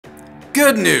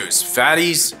Good news,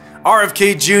 fatties!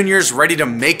 RFK Jr. is ready to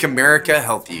make America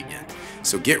healthy again.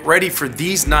 So get ready for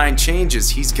these 9 changes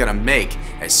he's gonna make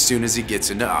as soon as he gets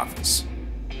into office.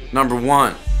 Number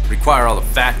 1, require all the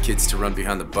fat kids to run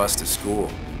behind the bus to school.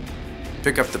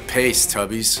 Pick up the pace,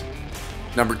 tubbies.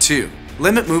 Number 2,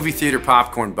 limit movie theater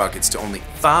popcorn buckets to only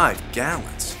 5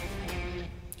 gallons.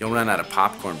 You'll run out of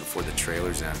popcorn before the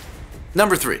trailers end.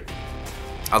 Number 3,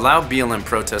 allow BLM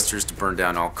protesters to burn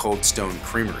down all Cold Stone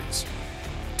creameries.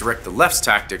 Direct the left's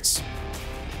tactics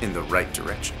in the right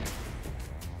direction.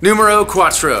 Numero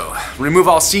 4, remove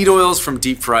all seed oils from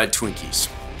deep-fried Twinkies.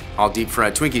 All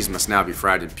deep-fried Twinkies must now be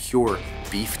fried in pure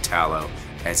beef tallow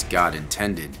as God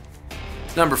intended.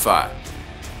 Number 5,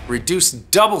 reduce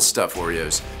double stuffed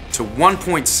Oreos to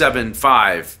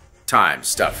 1.75 times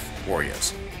stuffed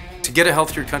Oreos. To get a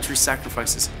healthier country,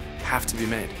 sacrifices have to be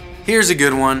made. Here's a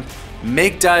good one.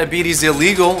 Make diabetes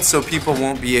illegal so people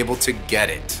won't be able to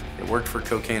get it. It worked for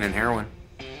cocaine and heroin.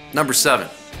 Number 7,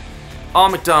 all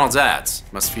McDonald's ads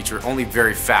must feature only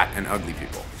very fat and ugly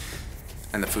people.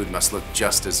 And the food must look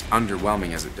just as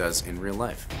underwhelming as it does in real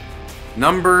life.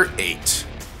 Number 8,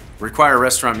 require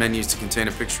restaurant menus to contain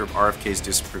a picture of RFK's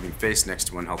disapproving face next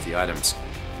to unhealthy items.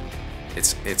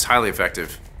 It's highly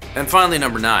effective. And finally,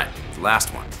 number 9, the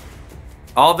last one.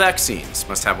 All vaccines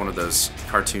must have one of those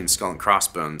cartoon skull and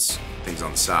crossbones things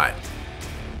on the side.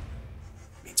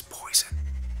 It means poison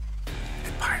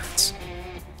and pirates.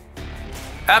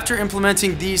 After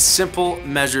implementing these simple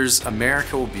measures,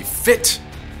 America will be fit,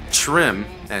 trim,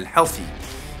 and healthy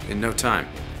in no time.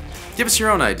 Give us your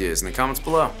own ideas in the comments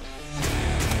below.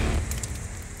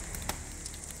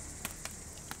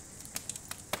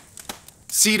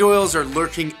 Seed oils are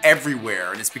lurking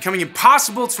everywhere, and it's becoming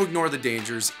impossible to ignore the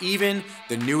dangers. Even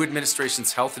the new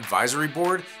administration's Health Advisory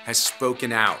Board has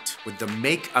spoken out with the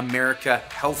Make America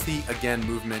Healthy Again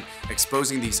movement,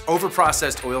 exposing these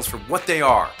overprocessed oils for what they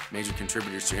are: major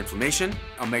contributors to inflammation,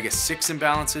 omega-6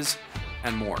 imbalances,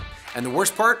 and more. And the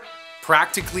worst part?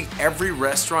 Practically every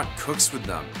restaurant cooks with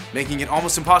them, making it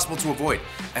almost impossible to avoid,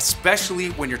 especially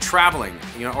when you're traveling,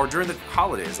 or during the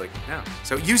holidays like now.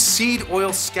 So use Seed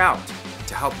Oil Scout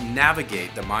to help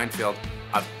navigate the minefield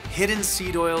of hidden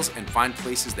seed oils and find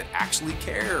places that actually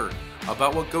care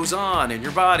about what goes on in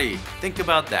your body. Think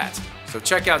about that. So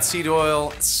check out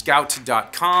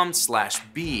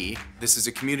seedoilscout.com/B. This is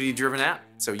a community-driven app,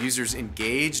 so users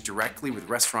engage directly with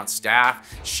restaurant staff,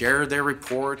 share their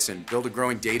reports, and build a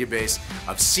growing database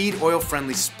of seed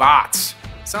oil-friendly spots.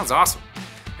 Sounds awesome.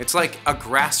 It's like a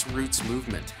grassroots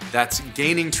movement that's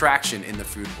gaining traction in the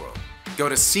food world. Go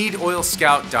to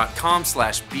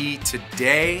seedoilscout.com/B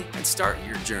today and start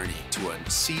your journey to a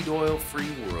seed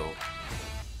oil-free world.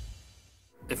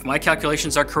 If my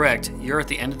calculations are correct, you're at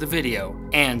the end of the video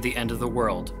and the end of the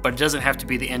world, but it doesn't have to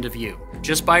be the end of you.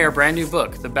 Just buy our brand new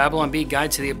book, The Babylon Bee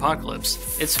Guide to the Apocalypse.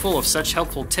 It's full of such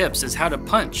helpful tips as how to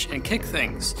punch and kick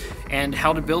things, and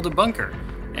how to build a bunker.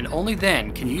 And only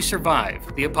then can you survive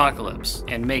the apocalypse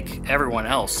and make everyone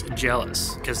else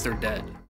jealous because they're dead.